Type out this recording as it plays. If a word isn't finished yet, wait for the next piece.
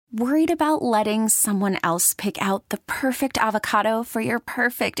Worried about letting someone else pick out the perfect avocado for your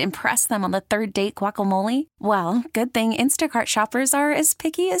perfect impress them on the third date guacamole? Well, good thing Instacart shoppers are as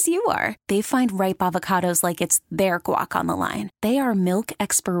picky as you are. They find ripe avocados like it's their guac on the line. They are milk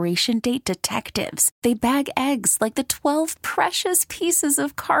expiration date detectives. They bag eggs like the 12 precious pieces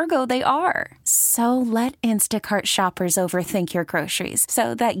of cargo they are. So let Instacart shoppers overthink your groceries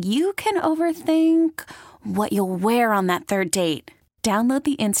so that you can overthink what you'll wear on that third date. Download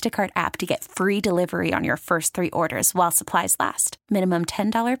the Instacart app to get free delivery on your first 3 orders while supplies last. Minimum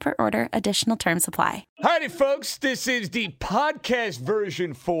 $10 per order. Additional terms apply. Howdy, folks. This is the podcast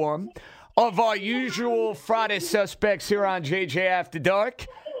version form of our usual Friday suspects here on JJ After Dark.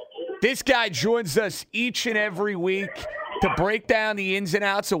 This guy joins us each and every week to break down the ins and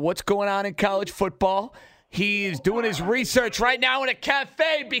outs of what's going on in college football. He is doing his research right now in a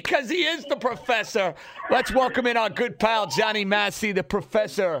cafe because he is the professor. Let's welcome in our good pal, Johnny Massey, the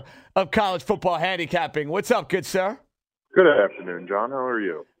professor of college football handicapping. What's up, good sir? Good afternoon, John. How are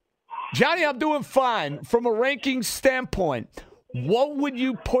you? Johnny, I'm doing fine. From a ranking standpoint, what would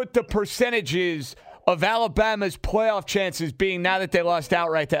you put the percentages of Alabama's playoff chances being now that they lost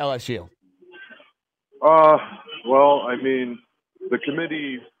outright to LSU? Well, I mean, the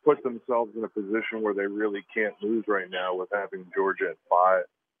committee put themselves in a position where they really can't lose right now with having Georgia at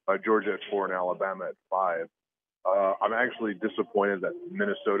 4 and Alabama at 5. I'm actually disappointed that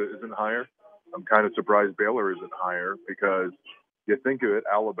Minnesota isn't higher. I'm kind of surprised Baylor isn't higher because you think of it,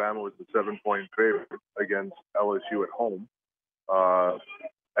 Alabama was the 7-point favorite against LSU at home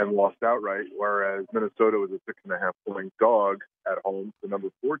and lost outright, whereas Minnesota was a 6.5-point dog at home, the number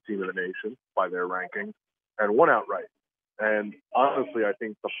 4 team in the nation by their rankings, and won outright. And honestly, I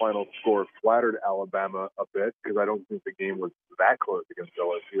think the final score flattered Alabama a bit because I don't think the game was that close against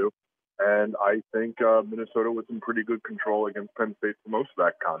LSU. And I think Minnesota was in pretty good control against Penn State for most of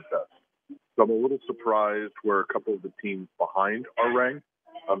that contest. So I'm a little surprised where a couple of the teams behind are ranked.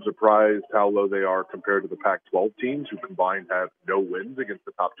 I'm surprised how low they are compared to the Pac-12 teams who combined have no wins against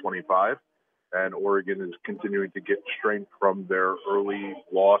the top 25. And Oregon is continuing to get strength from their early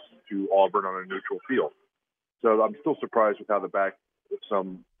loss to Auburn on a neutral field. So I'm still surprised with how the back,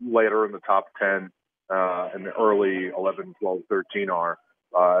 some later in the top 10 and the early 11, 12, 13 are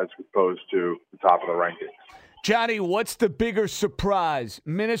as opposed to the top of the rankings. Johnny, what's the bigger surprise?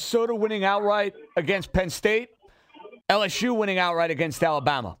 Minnesota winning outright against Penn State? LSU winning outright against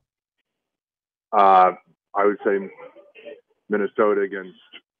Alabama? I would say Minnesota against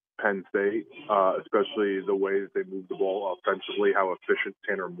Penn State, especially the way that they moved the ball offensively, how efficient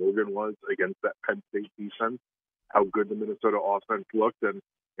Tanner Morgan was against that Penn State defense, how good the Minnesota offense looked, and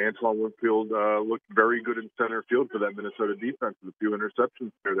Antoine Winfield looked very good in center field for that Minnesota defense with a few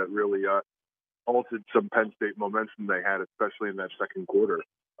interceptions there that really altered some Penn State momentum they had, especially in that second quarter.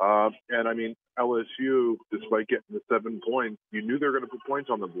 And, I mean, LSU, despite getting the 7 points, you knew they were going to put points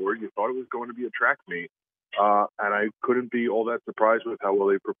on the board. You thought it was going to be a track meet. And I couldn't be all that surprised with how well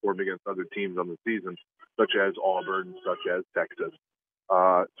they performed against other teams on the season, such as Auburn, such as Texas,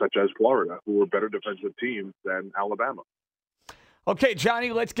 such as Florida, who were better defensive teams than Alabama. Okay,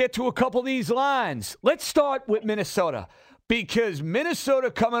 Johnny, let's get to a couple of these lines. Let's start with Minnesota because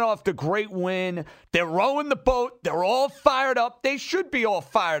Minnesota coming off the great win. They're rowing the boat. They're all fired up. They should be all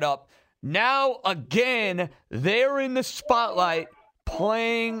fired up. Now, again, they're in the spotlight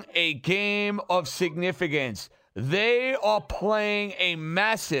playing a game of significance. They are playing a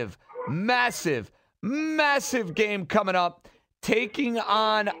massive, massive, massive game coming up, taking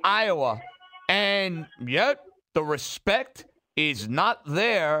on Iowa. And yet, the respect is not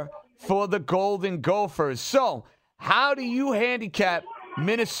there for the Golden Gophers. So, how do you handicap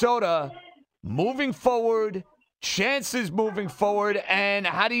Minnesota moving forward, chances moving forward, and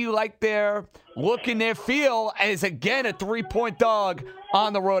how do you like their look and their feel as, again, a 3-point dog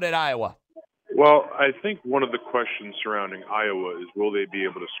on the road at Iowa? Well, I think one of the questions surrounding Iowa is will they be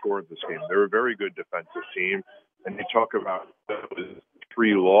able to score in this game? They're a very good defensive team, and you talk about those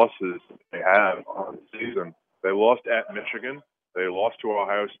 3 losses they have on the season. They lost at Michigan, they lost to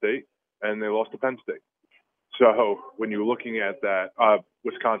Ohio State, and they lost to Penn State. So when you're looking at that,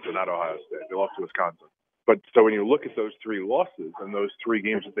 Wisconsin, not Ohio State, they lost to Wisconsin. But so when you look at those 3 losses and those 3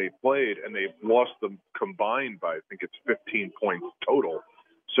 games that they played, and they've lost them combined by, I think it's 15 points total.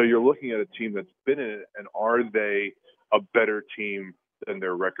 So you're looking at a team that's been in it, and are they a better team than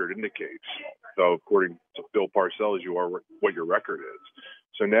their record indicates? So according to Bill Parcells, you are what your record is.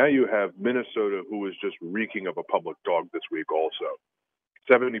 So now you have Minnesota, who is just reeking of a public dog this week also.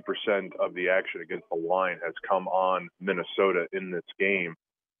 70% of the action against the line has come on Minnesota in this game.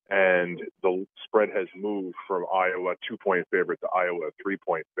 and the spread has moved from Iowa 2-point favorite to Iowa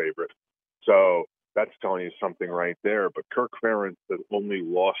 3-point favorite. So that's telling you something right there. But Kirk Ferentz has only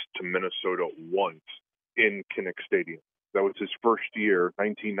lost to Minnesota once in Kinnick Stadium. That was his first year,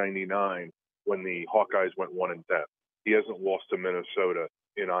 1999, when the Hawkeyes went 1-10. He hasn't lost to Minnesota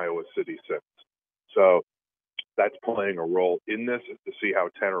in Iowa City since. So that's playing a role in this, to see how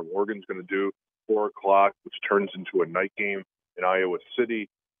Tanner Morgan's going to do. 4 o'clock, which turns into a night game in Iowa City.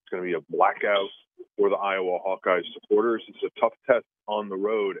 It's going to be a blackout for the Iowa Hawkeyes supporters. It's a tough test on the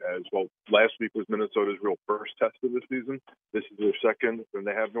road as well. Last week was Minnesota's real first test of the season. This is their second. Then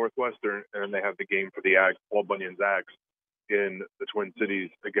they have Northwestern, and they have the game for the Paul Bunyan's Ags in the Twin Cities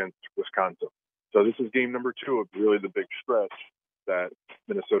against Wisconsin. So this is game number 2 of really the big stretch that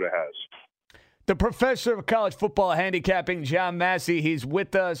Minnesota has. The professor of college football handicapping, John Massey, he's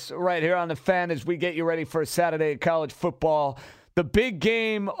with us right here on The Fan as we get you ready for a Saturday of college football. The big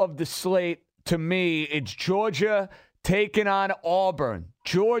game of the slate, to me, it's Georgia taking on Auburn.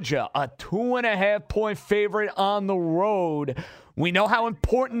 Georgia, a 2.5-point favorite on the road. We know how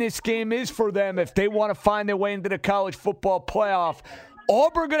important this game is for them if they want to find their way into the college football playoff.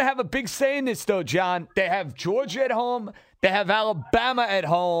 Auburn going to have a big say in this, though, John. They have Georgia at home. They have Alabama at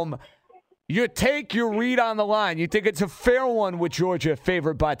home. Your read on the line. You think it's a fair one with Georgia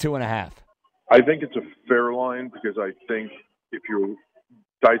favored by 2.5? I think it's a fair line because I think if you're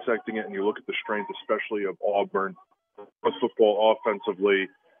dissecting it and you look at the strength, especially of Auburn, football offensively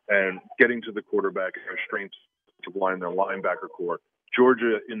and getting to the quarterback, their strengths to line their linebacker core.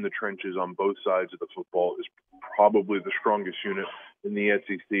 Georgia in the trenches on both sides of the football is probably the strongest unit in the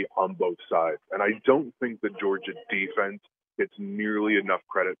SEC on both sides. And I don't think the Georgia defense gets nearly enough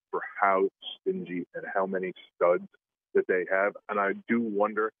credit for how stingy and how many studs that they have. And I do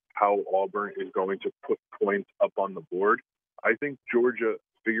wonder how Auburn is going to put points up on the board. I think Georgia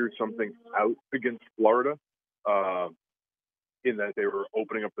figured something out against Florida in that they were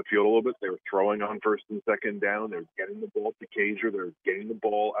opening up the field a little bit. They were throwing on first and second down. They were getting the ball to Kaiser. They were getting the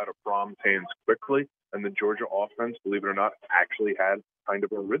ball out of Fromm's hands quickly. And the Georgia offense, believe it or not, actually had kind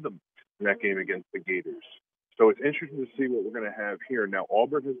of a rhythm in that game against the Gators. So it's interesting to see what we're going to have here. Now,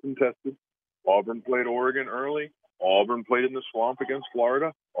 Auburn has been tested. Auburn played Oregon early. Auburn played in the swamp against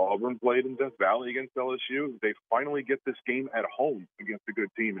Florida. Auburn played in Death Valley against LSU. They finally get this game at home against a good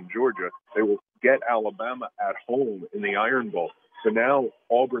team in Georgia. They will get Alabama at home in the Iron Bowl. So now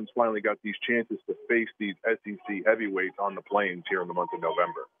Auburn's finally got these chances to face these SEC heavyweights on the plains here in the month of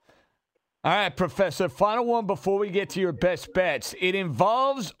November. All right, Professor, final one before we get to your best bets. It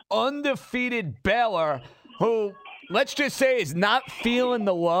involves undefeated Baylor, who, let's just say, is not feeling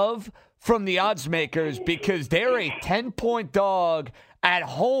the love from the odds makers because they're a 10-point dog at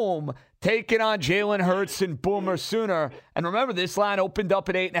home taking on Jalen Hurts and Boomer Sooner. And remember, this line opened up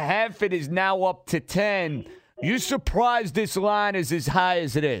at 8.5. It is now up to 10. You surprised this line is as high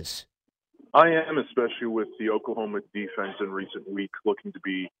as it is? I am, especially with the Oklahoma defense in recent weeks looking to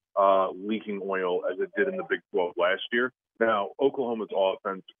be leaking oil as it did in the Big 12 last year. Now, Oklahoma's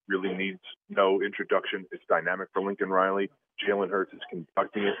offense really needs no introduction. It's dynamic for Lincoln Riley. Jalen Hurts is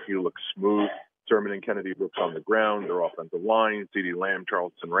conducting it. He looks smooth. Sermon and Kennedy Brooks on the ground. Their offensive line, CeeDee Lamb,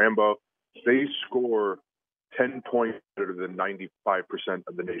 Charleston Rambo. They score 10 points better than 95%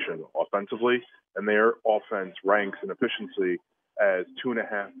 of the nation offensively, and their offense ranks in efficiency as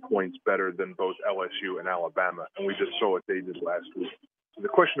 2.5 points better than both LSU and Alabama, and we just saw what they did last week. So the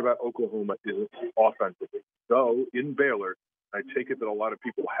question about Oklahoma isn't offensively. Though in Baylor, I take it that a lot of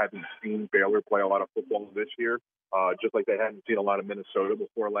people haven't seen Baylor play a lot of football this year, just like they hadn't seen a lot of Minnesota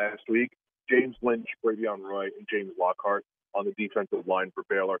before last week. James Lynch, Bravion Roy, and James Lockhart on the defensive line for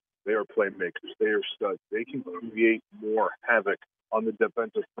Baylor. They are playmakers. They are studs. They can create more havoc on the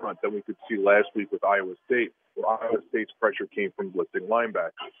defensive front than we could see last week with Iowa State, where Iowa State's pressure came from blitzing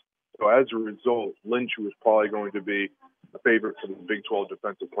linebackers. So as a result, Lynch, who is probably going to be a favorite for the Big 12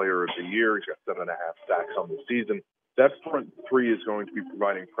 Defensive Player of the Year, he's got 7.5 sacks on the season. That front three is going to be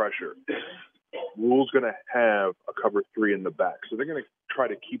providing pressure. Rule's going to have a cover 3 in the back. So they're going to try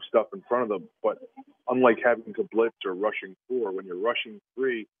to keep stuff in front of them. But unlike having to blitz or rushing 4, when you're rushing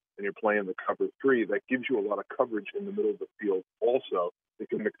 3 and you're playing the cover 3, that gives you a lot of coverage in the middle of the field also. They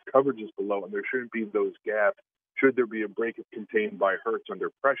can mix coverages below, and there shouldn't be those gaps. Should there be a break contained by Hurts under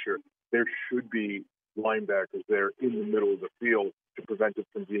pressure, there should be linebackers there in the middle of the field to prevent it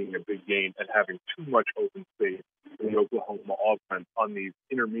from being a big gain and having too much open space in the Oklahoma offense on these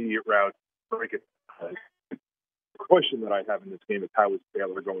intermediate routes. The question that I have in this game is how is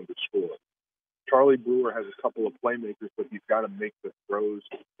Baylor going to score? Charlie Brewer has a couple of playmakers, but he's got to make the throws.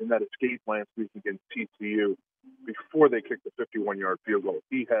 In that escape last week against TCU, before they kicked the 51-yard field goal,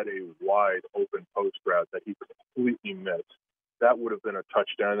 he had a wide open post route that he completely missed. That would have been a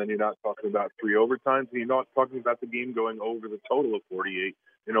touchdown. And you're not talking about 3 overtimes. And you're not talking about the game going over the total of 48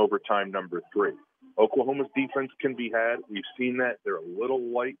 in overtime number 3. Oklahoma's defense can be had. We've seen that. They're a little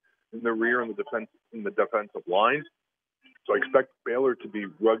light in the rear in the defensive line. So I expect Baylor to be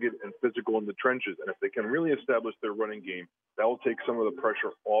rugged and physical in the trenches. And if they can really establish their running game, that will take some of the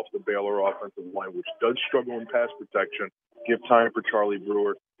pressure off the Baylor offensive line, which does struggle in pass protection. Give time for Charlie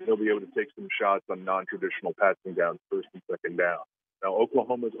Brewer. He'll be able to take some shots on non-traditional passing downs, first and second down. Now,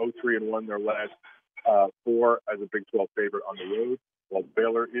 Oklahoma's 0-3-1 their last 4 as a Big 12 favorite on the road, while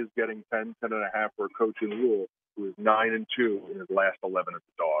Baylor is getting 10.5 for Coach Rule, who is 9-2 in his last 11 as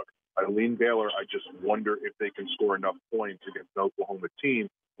a dog. I lean Baylor. I just wonder if they can score enough points against an Oklahoma team.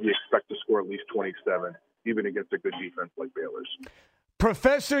 We expect to score at least 27, even against a good defense like Baylor's.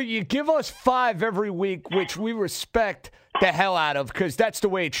 Professor, you give us 5 every week, which we respect the hell out of because that's the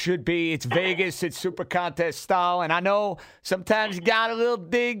way it should be. It's Vegas. It's Super Contest style. And I know sometimes you got a little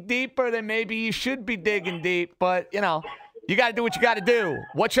dig deeper than maybe you should be digging deep. But, you know, you got to do what you got to do.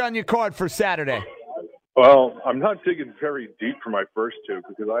 What's on your card for Saturday? Well, I'm not digging very deep for my first 2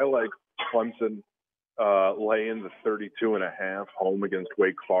 because I like Clemson laying the 32.5 home against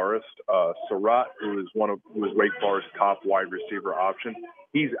Wake Forest. Surratt, who is Wake Forest's top wide receiver option,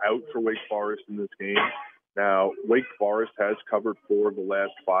 he's out for Wake Forest in this game. Now, Wake Forest has covered 4 of the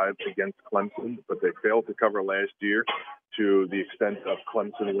last 5 against Clemson, but they failed to cover last year to the extent of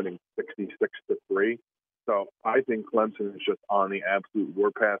Clemson winning 66-3. So I think Clemson is just on the absolute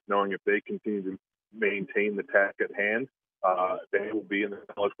warpath, knowing if they continue to maintain the task at hand, they will be in the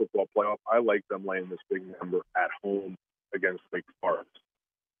college football playoff. I like them laying this big number at home against Wake Forest.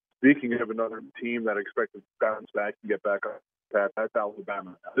 Speaking of another team that expected to bounce back and get back on path, that's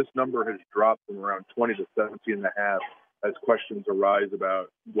Alabama. Now, this number has dropped from around 20 to 17.5 as questions arise about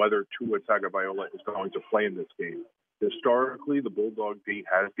whether Tua Tagovailoa is going to play in this game. Historically, the Bulldog D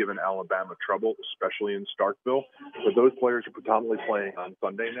has given Alabama trouble, especially in Starkville, but those players are predominantly playing on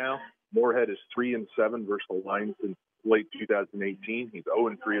Sunday now. Moorhead is 3-7 versus the line since late 2018. He's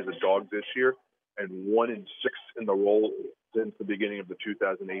 0-3 as a dog this year and 1-6 in the role since the beginning of the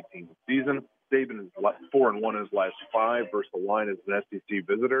 2018 season. Saban is 4-1 in his last 5 versus the line as an SEC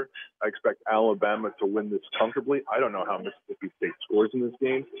visitor. I expect Alabama to win this comfortably. I don't know how Mississippi State scores in this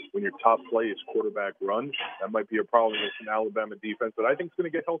game. When your top play is quarterback run, that might be a problem against an Alabama defense that I think is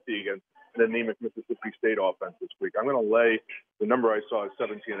going to get healthy against an anemic Mississippi State offense this week. I'm going to lay the number I saw is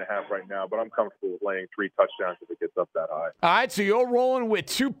 17.5 right now, but I'm comfortable with laying 3 touchdowns if it gets up that high. All right, so you're rolling with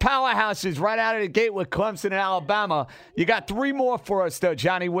 2 powerhouses right out of the gate with Clemson and Alabama. You got 3 more for us, though,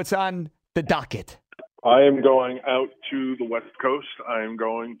 Johnny. What's on the docket? I am going out to the West Coast. I am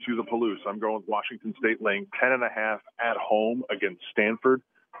going to the Palouse. I'm going with Washington State laying 10.5 at home against Stanford.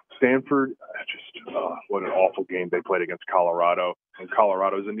 Stanford, what an awful game they played against Colorado. And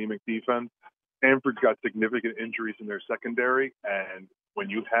Colorado's anemic defense. Stanford's got significant injuries in their secondary. And when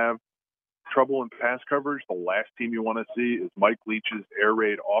you have trouble in pass coverage, the last team you want to see is Mike Leach's air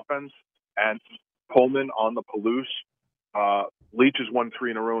raid offense and Pullman on the Palouse. Leach has won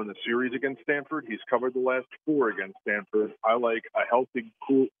 3 in a row in the series against Stanford. He's covered the last 4 against Stanford. I like a healthy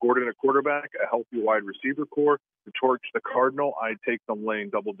Gordon at quarterback, a healthy wide receiver core. To torch the Cardinal, I take them laying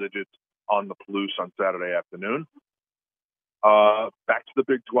double digits on the Palouse on Saturday afternoon. Back to the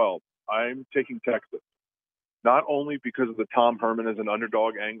Big 12. I'm taking Texas. Not only because of the Tom Herman as an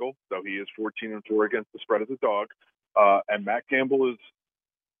underdog angle, though he is 14-4 against the spread as a dog, and Matt Campbell is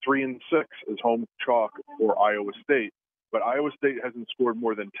 3-6 as home chalk for Iowa State. But Iowa State hasn't scored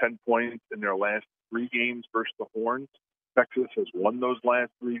more than 10 points in their last 3 games versus the Horns. Texas has won those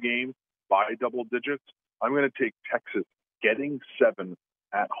last 3 games by double digits. I'm going to take Texas getting 7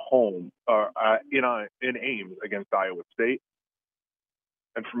 at home in Ames against Iowa State.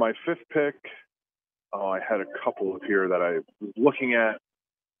 And for my 5th pick, I had a couple of here that I was looking at,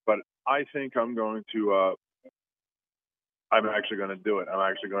 but I think I'm going to I'm actually going to do it. I'm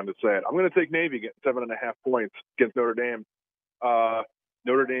actually going to say it. I'm going to take Navy getting 7.5 points against Notre Dame.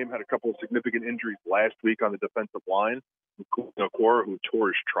 Notre Dame had a couple of significant injuries last week on the defensive line. Okora, who tore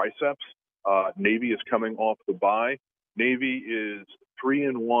his triceps. Navy is coming off the bye. Navy is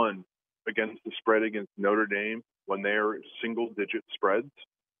 3-1 against the spread against Notre Dame when they're single-digit spreads,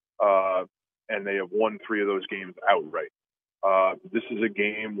 and they have won 3 of those games outright. This is a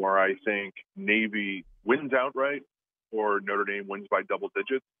game where I think Navy wins outright. or Notre Dame wins by double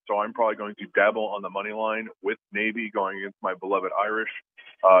digits. So I'm probably going to dabble on the money line with Navy going against my beloved Irish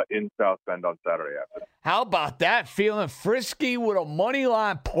in South Bend on Saturday afternoon. How about that? Feeling frisky with a money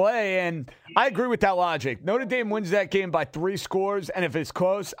line play, and I agree with that logic. Notre Dame wins that game by 3 scores, and if it's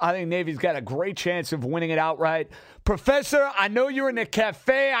close, I think Navy's got a great chance of winning it outright. Professor, I know you're in the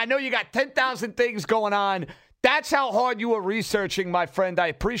cafe. I know you got 10,000 things going on. That's how hard you were researching, my friend. I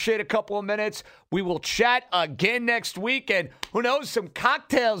appreciate a couple of minutes. We will chat again next week, and who knows, some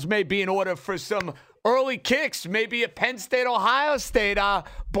cocktails may be in order for some early kicks, maybe a Penn State, Ohio State,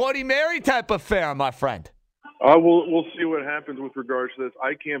 Bloody Mary type affair, my friend. We'll see what happens with regards to this.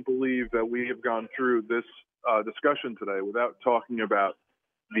 I can't believe that we have gone through this discussion today without talking about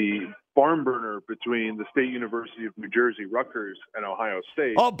the barn burner between the State University of New Jersey, Rutgers, and Ohio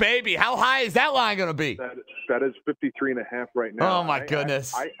State. Oh, baby. How high is that line going to be? That is 53.5 right now. Oh, my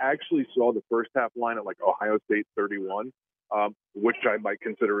goodness. I actually saw the first half line at Ohio State 31. Which I might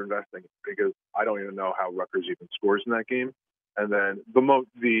consider investing because I don't even know how Rutgers even scores in that game. And then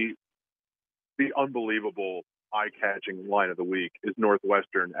the unbelievable eye-catching line of the week is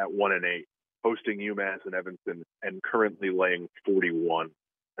Northwestern at 1-8, hosting UMass and Evanston, and currently laying 41.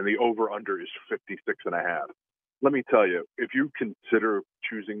 And the over/under is 56.5. Let me tell you, if you consider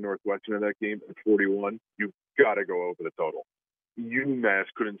choosing Northwestern in that game at 41, you've got to go over the total. UMass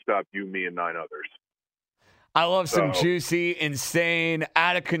couldn't stop you, me, and 9 others. I love some juicy, insane,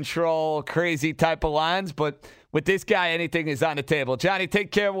 out of control, crazy type of lines, but with this guy, anything is on the table. Johnny, take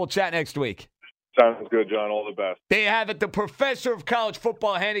care. We'll chat next week. Sounds good, John. All the best. There you have it, the professor of college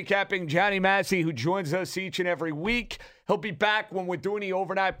football handicapping, Johnny Massey, who joins us each and every week. He'll be back when we're doing the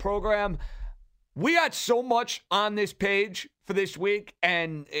overnight program. We got so much on this page for this week,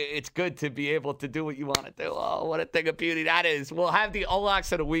 and it's good to be able to do what you want to do. Oh, what a thing of beauty that is. We'll have the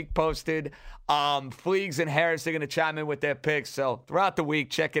unlocks of the week posted. Fleegs and Harris are going to chime in with their picks. So throughout the week,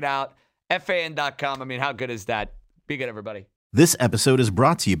 check it out. FAN.com. I mean, how good is that? Be good, everybody. This episode is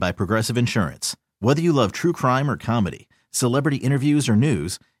brought to you by Progressive Insurance. Whether you love true crime or comedy, celebrity interviews or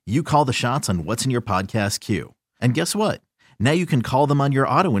news, you call the shots on what's in your podcast queue. And guess what? Now you can call them on your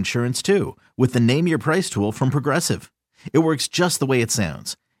auto insurance too with the Name Your Price tool from Progressive. It works just the way it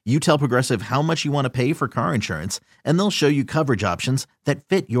sounds. You tell Progressive how much you want to pay for car insurance, and they'll show you coverage options that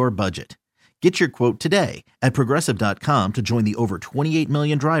fit your budget. Get your quote today at Progressive.com to join the over 28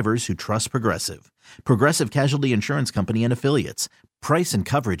 million drivers who trust Progressive. Progressive Casualty Insurance Company and Affiliates. Price and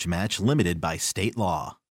coverage match limited by state law.